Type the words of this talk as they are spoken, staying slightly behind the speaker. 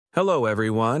Hello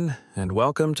everyone, and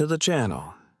welcome to the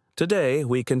channel. Today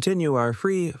we continue our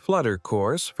free Flutter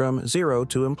course from Zero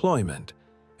to Employment,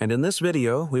 and in this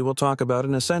video we will talk about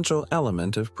an essential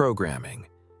element of programming,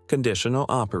 conditional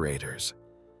operators.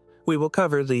 We will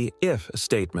cover the if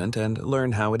statement and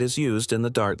learn how it is used in the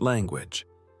Dart language.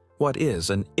 What is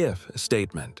an if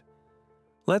statement?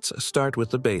 Let's start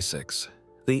with the basics.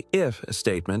 The if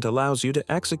statement allows you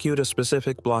to execute a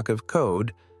specific block of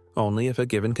code only if a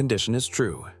given condition is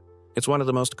true. It's one of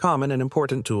the most common and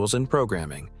important tools in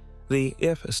programming. The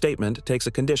if statement takes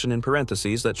a condition in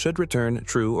parentheses that should return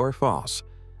true or false.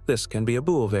 This can be a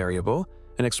bool variable,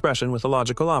 an expression with a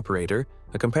logical operator,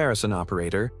 a comparison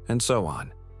operator, and so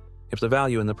on. If the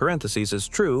value in the parentheses is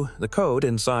true, the code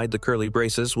inside the curly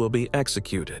braces will be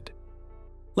executed.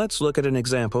 Let's look at an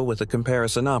example with a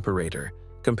comparison operator,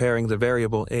 comparing the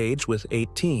variable age with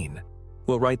 18.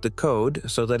 We'll write the code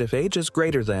so that if age is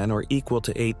greater than or equal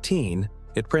to 18,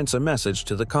 it prints a message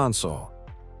to the console.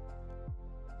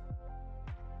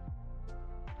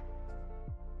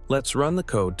 Let's run the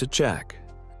code to check.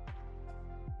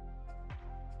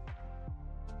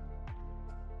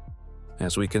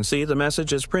 As we can see, the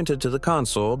message is printed to the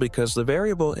console because the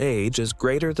variable age is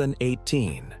greater than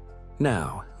 18.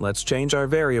 Now, let's change our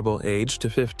variable age to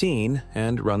 15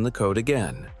 and run the code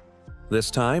again.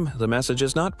 This time, the message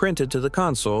is not printed to the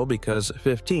console because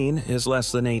 15 is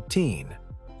less than 18.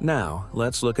 Now,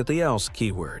 let's look at the else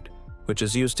keyword, which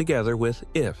is used together with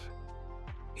if.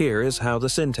 Here is how the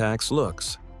syntax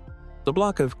looks. The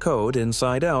block of code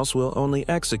inside else will only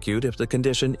execute if the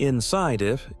condition inside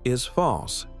if is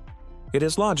false. It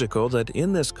is logical that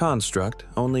in this construct,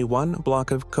 only one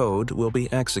block of code will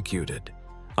be executed,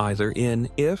 either in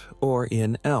if or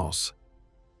in else.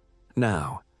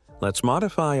 Now, let's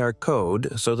modify our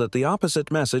code so that the opposite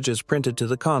message is printed to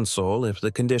the console if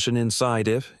the condition inside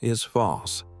if is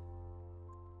false.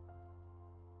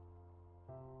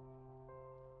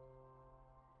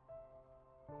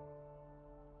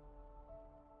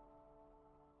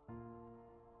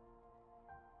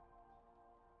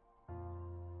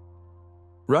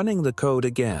 Running the code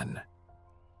again.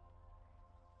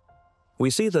 We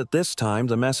see that this time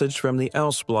the message from the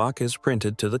else block is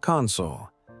printed to the console.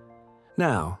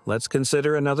 Now, let's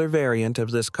consider another variant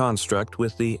of this construct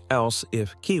with the else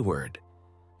if keyword.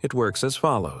 It works as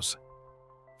follows.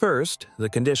 First, the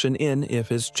condition in if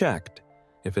is checked.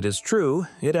 If it is true,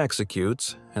 it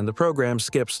executes, and the program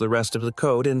skips the rest of the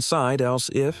code inside else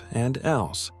if and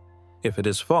else. If it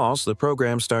is false, the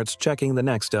program starts checking the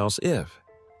next else if.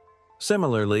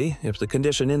 Similarly, if the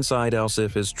condition inside else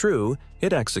if is true,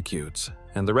 it executes,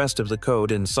 and the rest of the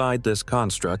code inside this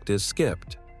construct is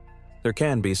skipped. There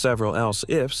can be several else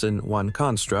ifs in one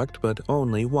construct, but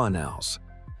only one else.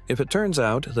 If it turns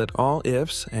out that all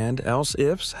ifs and else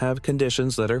ifs have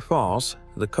conditions that are false,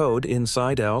 the code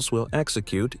inside else will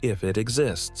execute if it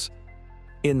exists.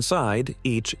 Inside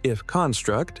each if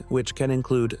construct, which can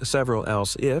include several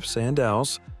else ifs and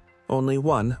else, only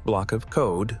one block of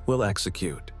code will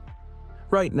execute.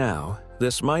 Right now,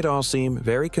 this might all seem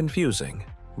very confusing,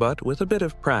 but with a bit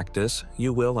of practice,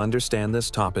 you will understand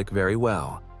this topic very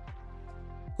well.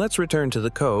 Let's return to the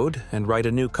code and write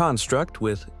a new construct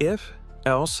with if,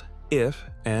 else, if,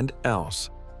 and else.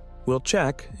 We'll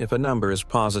check if a number is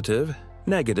positive,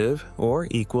 negative, or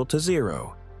equal to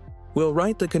 0. We'll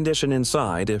write the condition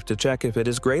inside if to check if it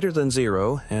is greater than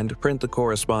 0 and print the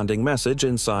corresponding message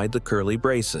inside the curly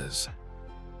braces.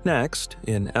 Next,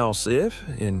 in else if,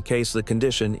 in case the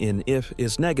condition in if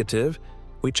is negative,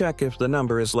 we check if the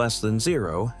number is less than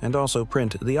 0 and also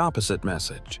print the opposite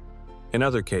message. In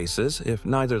other cases, if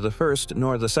neither the first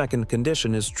nor the second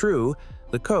condition is true,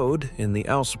 the code in the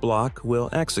else block will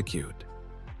execute.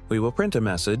 We will print a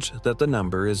message that the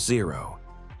number is 0.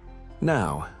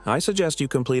 Now, I suggest you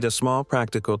complete a small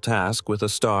practical task with a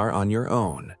star on your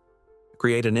own.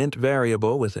 Create an int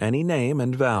variable with any name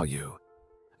and value.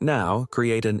 Now,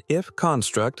 create an if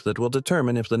construct that will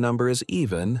determine if the number is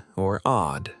even or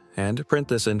odd, and print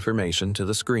this information to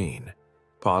the screen.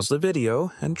 Pause the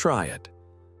video and try it.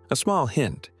 A small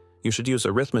hint, you should use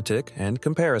arithmetic and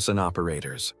comparison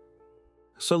operators.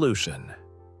 Solution.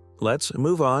 Let's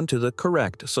move on to the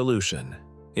correct solution.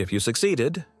 If you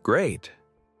succeeded, great.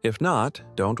 If not,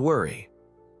 don't worry.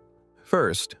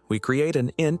 First, we create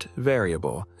an int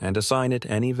variable and assign it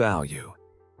any value.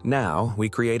 Now, we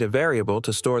create a variable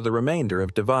to store the remainder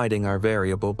of dividing our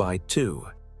variable by 2.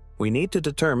 We need to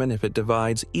determine if it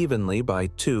divides evenly by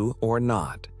 2 or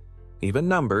not. Even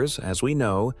numbers, as we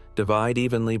know, divide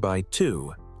evenly by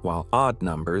 2, while odd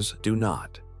numbers do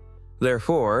not.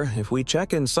 Therefore, if we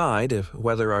check inside if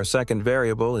whether our second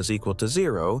variable is equal to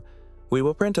 0, we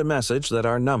will print a message that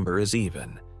our number is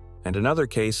even. and in other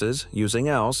cases, using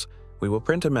else, we will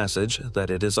print a message that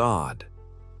it is odd.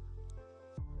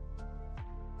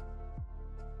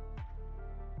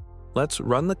 Let's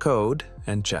run the code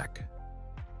and check.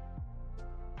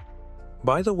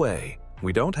 By the way,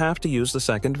 we don't have to use the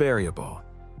second variable.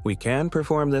 We can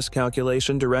perform this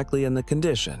calculation directly in the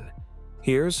condition.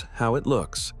 Here's how it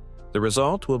looks. The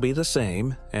result will be the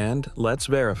same, and let's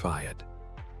verify it.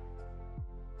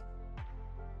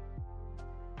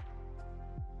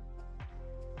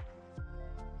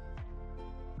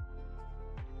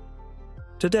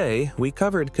 Today, we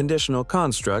covered conditional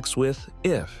constructs with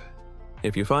if.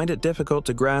 If you find it difficult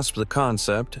to grasp the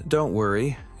concept, don't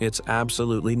worry, it's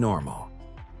absolutely normal.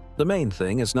 The main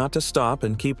thing is not to stop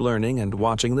and keep learning and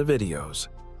watching the videos.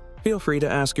 Feel free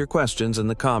to ask your questions in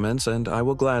the comments and I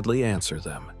will gladly answer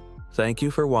them. Thank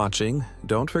you for watching.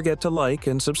 Don't forget to like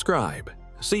and subscribe.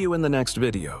 See you in the next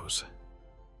videos.